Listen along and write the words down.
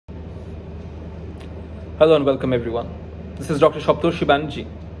Hello and welcome everyone. This is DR.SAPTARSHI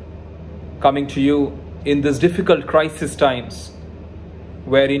coming to you in this difficult crisis times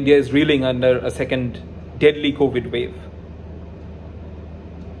where India is reeling under a second deadly COVID wave.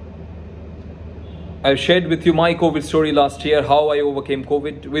 I've shared with you my COVID story last year, how I overcame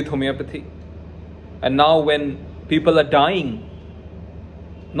COVID with homeopathy. And now when people are dying,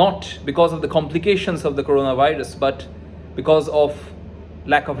 not because of the complications of the coronavirus, but because of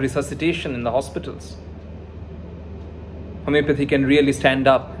lack of resuscitation in the hospitals, homeopathy can really stand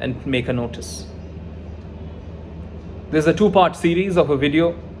up and make a notice. There's a two-part series of a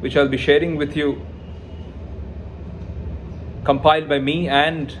video which I'll be sharing with you, compiled by me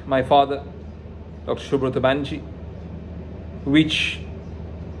and my father, DR.SAPTARSHI, which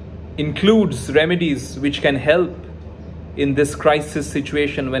includes remedies which can help in this crisis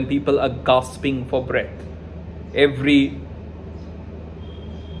situation when people are gasping for breath. Every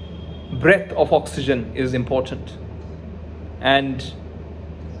breath of oxygen is important. And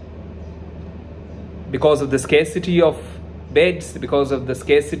because of the scarcity of beds, because of the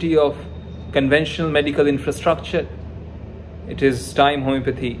scarcity of conventional medical infrastructure, it is time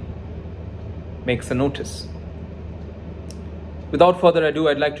homeopathy makes a notice. Without further ado,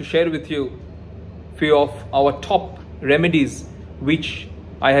 I'd like to share with you a few of our top remedies which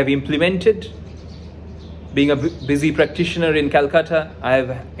I have implemented. Being a busy practitioner in Calcutta, I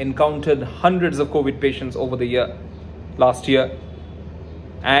have encountered hundreds of COVID patients over the last year,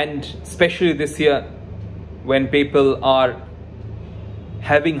 and especially this year when people are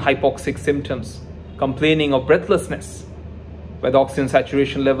having hypoxic symptoms, complaining of breathlessness, where the oxygen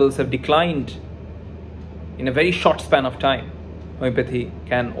saturation levels have declined in a very short span of time. Homeopathy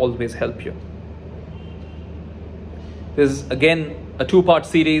can always help you. This is again a two-part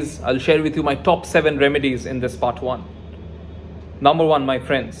series. I'll share with you my top 7 remedies in this part 1. Number 1, my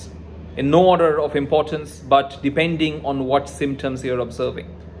friends, in no order of importance, but depending on what symptoms you're observing.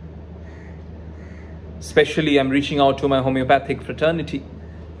 Especially, I'm reaching out to my homeopathic fraternity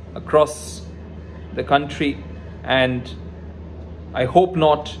across the country, and I hope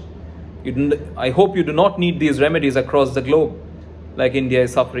you do not need these remedies across the globe, like India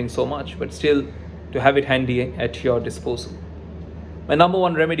is suffering so much, but still to have it handy at your disposal. My number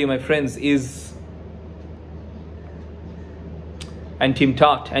 1 remedy, my friends, is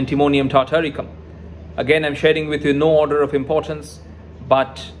Antimonium tartaricum. Again, I'm sharing with you no order of importance,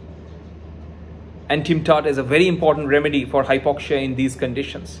 but Antim-Tart is a very important remedy for hypoxia in these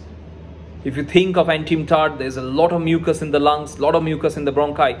conditions. If you think of Antim-Tart, there's a lot of mucus in the lungs, a lot of mucus in the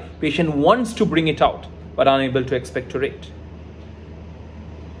bronchi. Patient wants to bring it out, but unable to expectorate.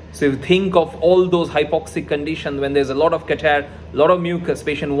 So if you think of all those hypoxic conditions, when there's a lot of catarrh, a lot of mucus,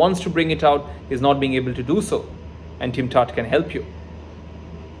 patient wants to bring it out, is not being able to do so, Antim-Tart can help you.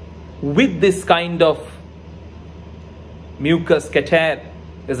 With this kind of mucus, catarrh,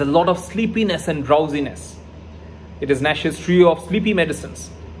 there's a lot of sleepiness and drowsiness. It is Nash's trio of sleepy medicines: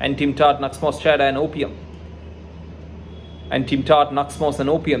 Antim-Tart, Nux Moscata and opium. Antim-Tart, Nux Mos and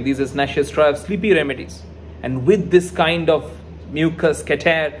opium. These is Nash's trio of sleepy remedies. And with this kind of mucus,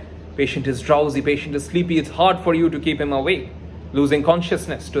 catarrh, patient is drowsy, patient is sleepy. It's hard for you to keep him awake, losing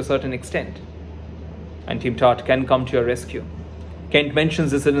consciousness to a certain extent. Antim-Tart can come to your rescue. Kent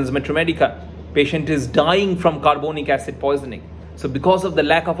mentions this in his Metromedica. Patient is dying from carbonic acid poisoning. So because of the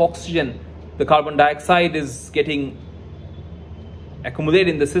lack of oxygen, the carbon dioxide is getting accumulated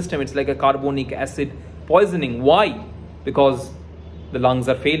in the system. It's like a carbonic acid poisoning. Why? Because the lungs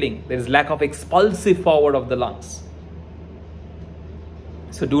are failing. There is lack of expulsive power of the lungs.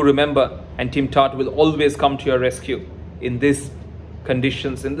 So do remember, Antim-Tart will always come to your rescue in these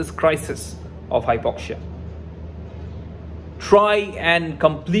conditions, in this crisis of hypoxia. Try and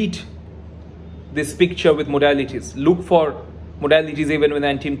complete this picture with modalities. Look for modalities even with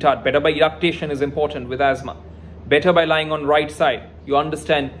Antim-Tart. Better by eructation is important with asthma. Better by lying on right side. You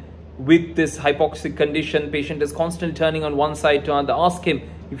understand, with this hypoxic condition, patient is constantly turning on one side to another. Ask him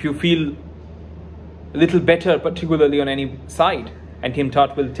if you feel a little better, particularly on any side.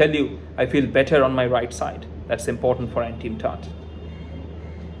 Antim-Tart will tell you, I feel better on my right side. That's important for Antim-Tart.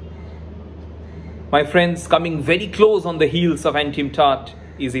 My friends, coming very close on the heels of Antim-Tart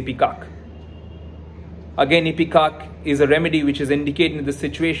is Ipecac. Again, Ipecac is a remedy which is indicated in this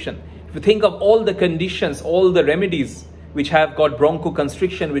situation. If you think of all the conditions, all the remedies which have got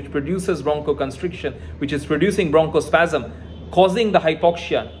bronchoconstriction, which produces bronchoconstriction, which is producing bronchospasm, causing the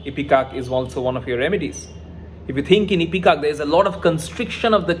hypoxia, Ipecac is also one of your remedies. If you think in Ipecac, there is a lot of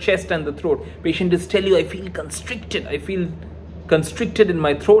constriction of the chest and the throat. Patient is telling you, I feel constricted. I feel constricted in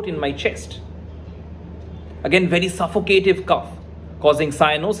my throat, in my chest. Again, very suffocative cough, causing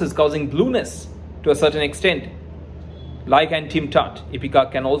cyanosis, causing blueness. to a certain extent. Like antimptat,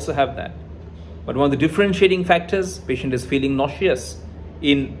 ipecac can also have that. But one of the differentiating factors, patient is feeling nauseous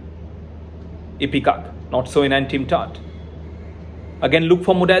in ipecac, not so in antimptat. Again, look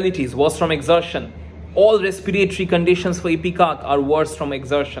for modalities, worse from exertion. All respiratory conditions for ipecac are worse from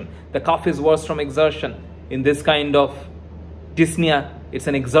exertion. The cough is worse from exertion. In this kind of dyspnea, it's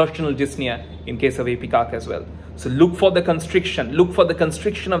an exertional dyspnea in case of ipecac as well. So look for the constriction. Look for the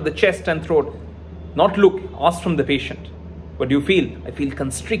constriction of the chest and throat. Not look, ask from the patient. What do you feel? I feel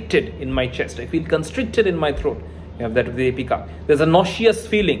constricted in my chest. I feel constricted in my throat. You have that with the ipecac. There's a nauseous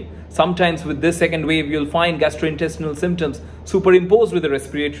feeling. Sometimes with this second wave, you'll find gastrointestinal symptoms superimposed with the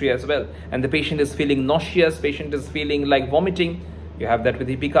respiratory as well. And the patient is feeling nauseous, patient is feeling like vomiting. You have that with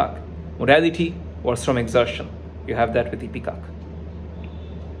ipecac. Modality, worse from exertion. You have that with ipecac.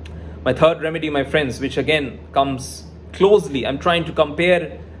 My third remedy, my friends, which again comes closely, I'm trying to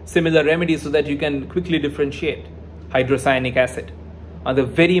compare similar remedies so that you can quickly differentiate. Hydrocyanic acid, another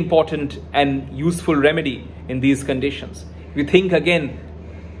very important and useful remedy in these conditions. If you think again,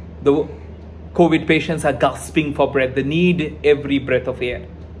 the COVID patients are gasping for breath. They need every breath of air.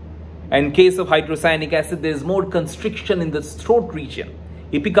 And in case of hydrocyanic acid, there is more constriction in the throat region.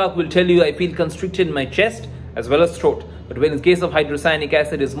 Ipecac will tell you I feel constricted in my chest as well as throat. But when in case of hydrocyanic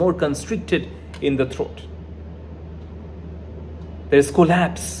acid, it is more constricted in the throat. There is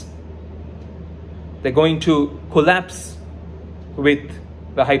collapse. They're going to collapse with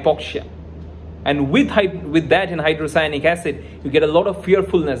the hypoxia. And with that in hydrocyanic acid, you get a lot of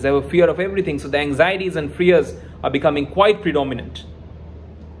fearfulness. They have a fear of everything. So the anxieties and fears are becoming quite predominant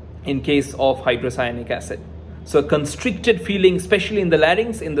in case of hydrocyanic acid. So a constricted feeling, especially in the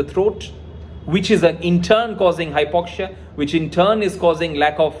larynx, in the throat, which is in turn causing hypoxia, which in turn is causing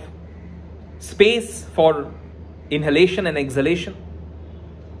lack of space for inhalation and exhalation.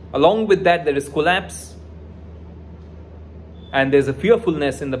 Along with that, there is collapse. And there's a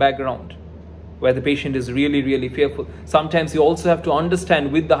fearfulness in the background, where the patient is really, really fearful. Sometimes you also have to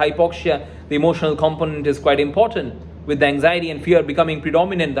understand with the hypoxia, the emotional component is quite important. With the anxiety and fear becoming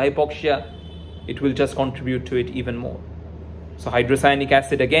predominant, the hypoxia, it will just contribute to it even more. So hydrocyanic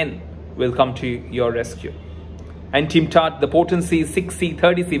acid again will come to your rescue. Antimptat, the potency is 6C,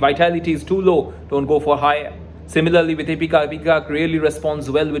 30C, vitality is too low, don't go for higher. Similarly with ipecac, ipecac really responds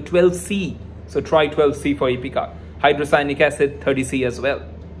well with 12C. So try 12C for ipecac. Hydrocyanic acid, 30C as well.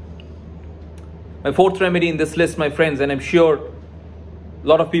 My fourth remedy in this list, my friends, and I'm sure a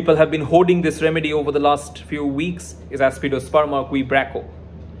lot of people have been hoarding this remedy over the last few weeks, is Aspidosperma equibracho.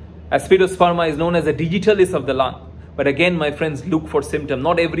 Aspidosperma is known as a digitalis of the lung. But again, my friends, look for symptoms.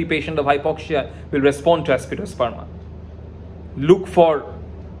 Not every patient of hypoxia will respond to Aspidosperma. Look for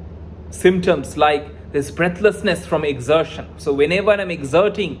symptoms like there's breathlessness from exertion. So whenever I'm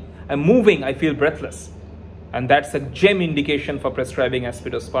exerting, I'm moving, I feel breathless. And that's a gem indication for prescribing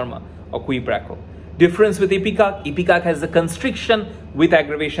Aspidosperma or equibracho. Difference with ipecac, ipecac has a constriction with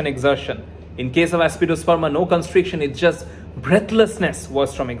aggravation exertion. In case of Aspidosperma, no constriction, it's just breathlessness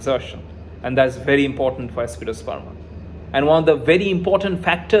worse from exertion. And that's very important for Aspidosperma. And one of the very important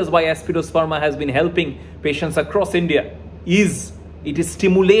factors why Aspidosperma has been helping patients across India is it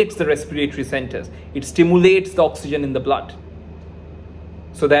stimulates the respiratory centers. It stimulates the oxygen in the blood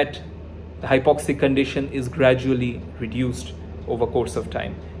so that the hypoxic condition is gradually reduced over course of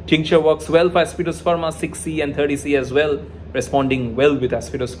time. Tincture works well for Aspidosperma, 6C and 30C as well, responding well with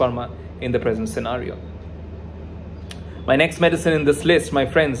Aspidosperma in the present scenario. My next medicine in this list, my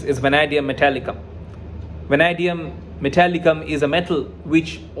friends, is Vanadium metallicum. Vanadium metallicum is a metal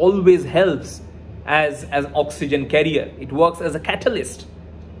which always helps as an oxygen carrier. It works as a catalyst.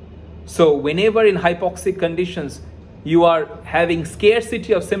 So whenever in hypoxic conditions you are having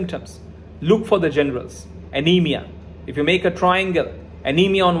scarcity of symptoms, look for the generals. Anemia. If you make a triangle,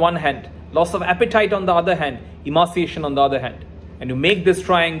 anemia on one hand, loss of appetite on the other hand, emaciation on the other hand, and you make this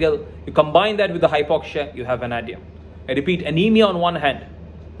triangle, you combine that with the hypoxia, you have vanadium. I repeat, anemia on one hand,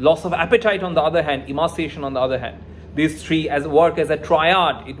 loss of appetite on the other hand, emaciation on the other hand. These three work as a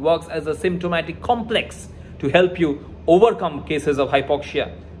triad. It works as a symptomatic complex to help you overcome cases of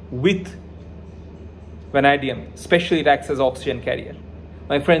hypoxia with vanadium, especially it acts as oxygen carrier.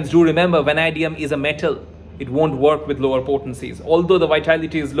 My friends, do remember vanadium is a metal. It won't work with lower potencies. Although the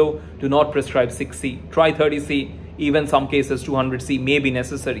vitality is low, do not prescribe 6C. Try 30C, even some cases 200C may be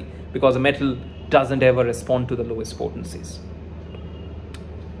necessary because a metal doesn't ever respond to the lowest potencies.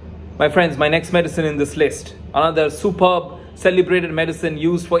 My friends, my next medicine in this list, another superb celebrated medicine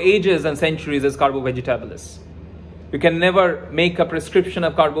used for ages and centuries is Carbo vegetabilis. You can never make a prescription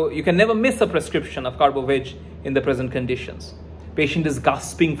of you can never miss a prescription of Carbo veg in the present conditions. Patient is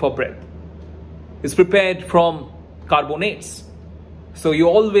gasping for breath. is prepared from carbonates. So you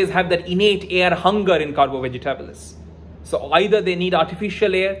always have that innate air hunger in carbo-vegetabilis. So either they need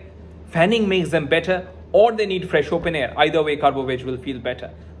artificial air, fanning makes them better, or they need fresh open air. Either way, carbo-veg will feel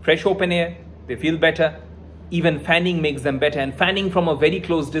better. Fresh open air, they feel better. Even fanning makes them better, and fanning from a very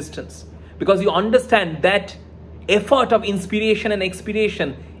close distance. Because you understand that effort of inspiration and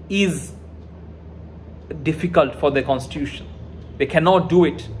expiration is difficult for their constitution. They cannot do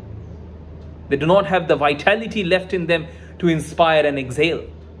it. They do not have the vitality left in them to inspire and exhale.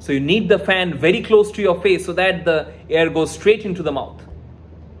 So you need the fan very close to your face so that the air goes straight into the mouth.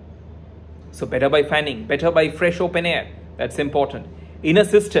 So better by fanning, better by fresh open air. That's important. In a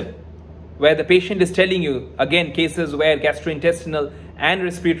system where the patient is telling you, again, cases where gastrointestinal and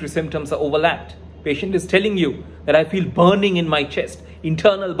respiratory symptoms are overlapped. Patient is telling you that I feel burning in my chest.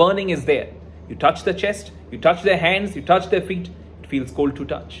 Internal burning is there. You touch the chest, you touch their hands, you touch their feet, it feels cold to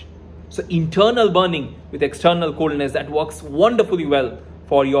touch. So internal burning with external coldness, that works wonderfully well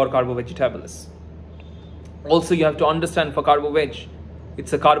for your carbo-vegetabilis. Also, you have to understand for carbo-veg,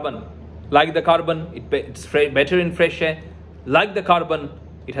 it's a carbon. Like the carbon, it's better in fresh air. Like the carbon,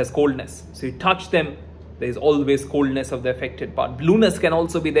 it has coldness. So you touch them, there is always coldness of the affected part. Blueness can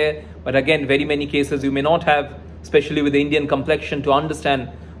also be there, but again, very many cases you may not have, especially with the Indian complexion, to understand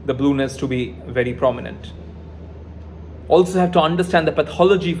the blueness to be very prominent. Also have to understand the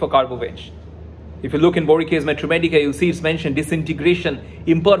pathology for carbo-veg. If you look in Boricase Metromedica, you'll see it's mentioned disintegration,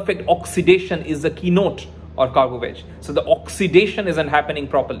 imperfect oxidation is the keynote of carbo-veg. So the oxidation isn't happening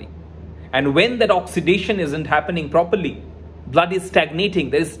properly. And when that oxidation isn't happening properly, blood is stagnating,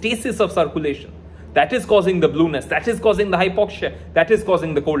 there is stasis of circulation. That is causing the blueness, that is causing the hypoxia, that is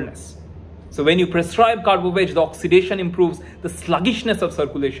causing the coldness. So when you prescribe carbo-veg, the oxidation improves, the sluggishness of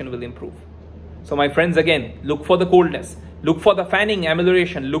circulation will improve. So my friends, again, look for the coldness, look for the fanning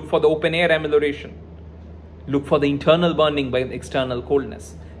amelioration, look for the open air amelioration, look for the internal burning by the external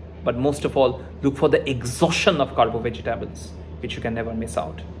coldness. But most of all, look for the exhaustion of carbo-vegetabilis, which you can never miss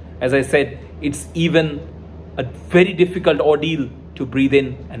out. As I said, it's even a very difficult ordeal to breathe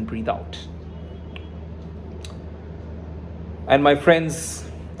in and breathe out. And my friends,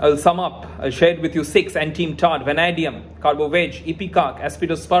 I'll sum up. I'll share with you 6: antium-tard, vanadium, carbo-veg, ipecac,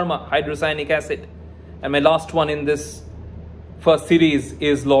 aspidosperma, hydrocyanic acid. And my last one in this first series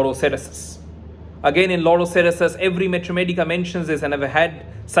is laurocerasus. Again, in laurocerasus, every Metromedica mentions this, and I've had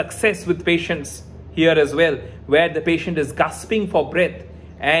success with patients here as well, where the patient is gasping for breath,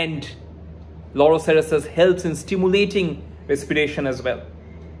 and laurocerasus helps in stimulating respiration as well.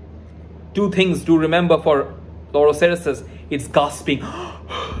 Two things to remember for laurocerasus: it's gasping.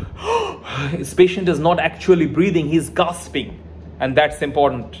 His patient is not actually breathing, he's gasping, and that's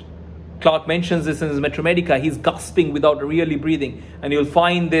important. Clark mentions this in his Metromedica, he's gasping without really breathing. And you'll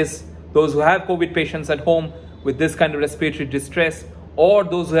find this, those who have COVID patients at home with this kind of respiratory distress, or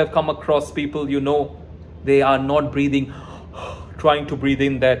those who have come across people, you know, they are not breathing, trying to breathe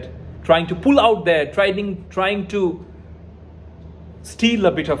in that, trying to pull out there, trying to steal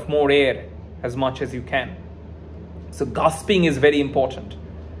a bit of more air as much as you can. So gasping is very important.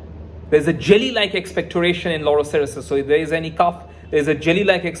 There's a jelly-like expectoration in laurocerasus. So if there is any cough, there's a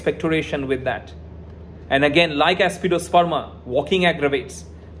jelly-like expectoration with that. And again, like aspidosperma, walking aggravates.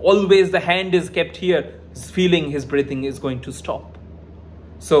 Always the hand is kept here, feeling his breathing is going to stop.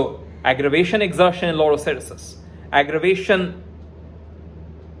 So aggravation, exertion in laurocerasus. Aggravation,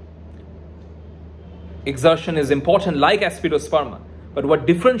 exertion is important like aspidosperma. But what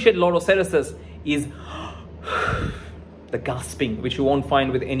differentiates laurocerasus is the gasping, which you won't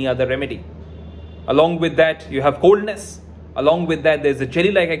find with any other remedy. Along with that, you have coldness. Along with that, there's a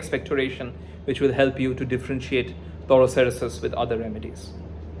jelly-like expectoration, which will help you to differentiate laurocerasus with other remedies.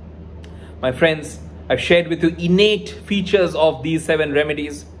 My friends, I've shared with you innate features of these 7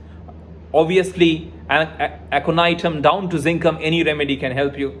 remedies. Obviously, aconitum down to zincum, any remedy can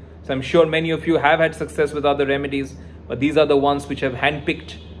help you. So I'm sure many of you have had success with other remedies, but these are the ones which I've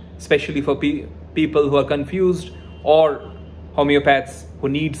handpicked, especially for people who are confused or homeopaths who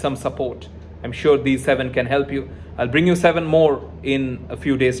need some support. I'm sure these 7 can help you. I'll bring you 7 more in a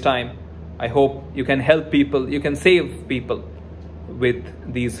few days' time. I hope you can help people, you can save people with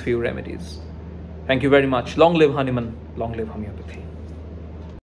these few remedies. Thank you very much. Long live Hanuman, long live homeopathy.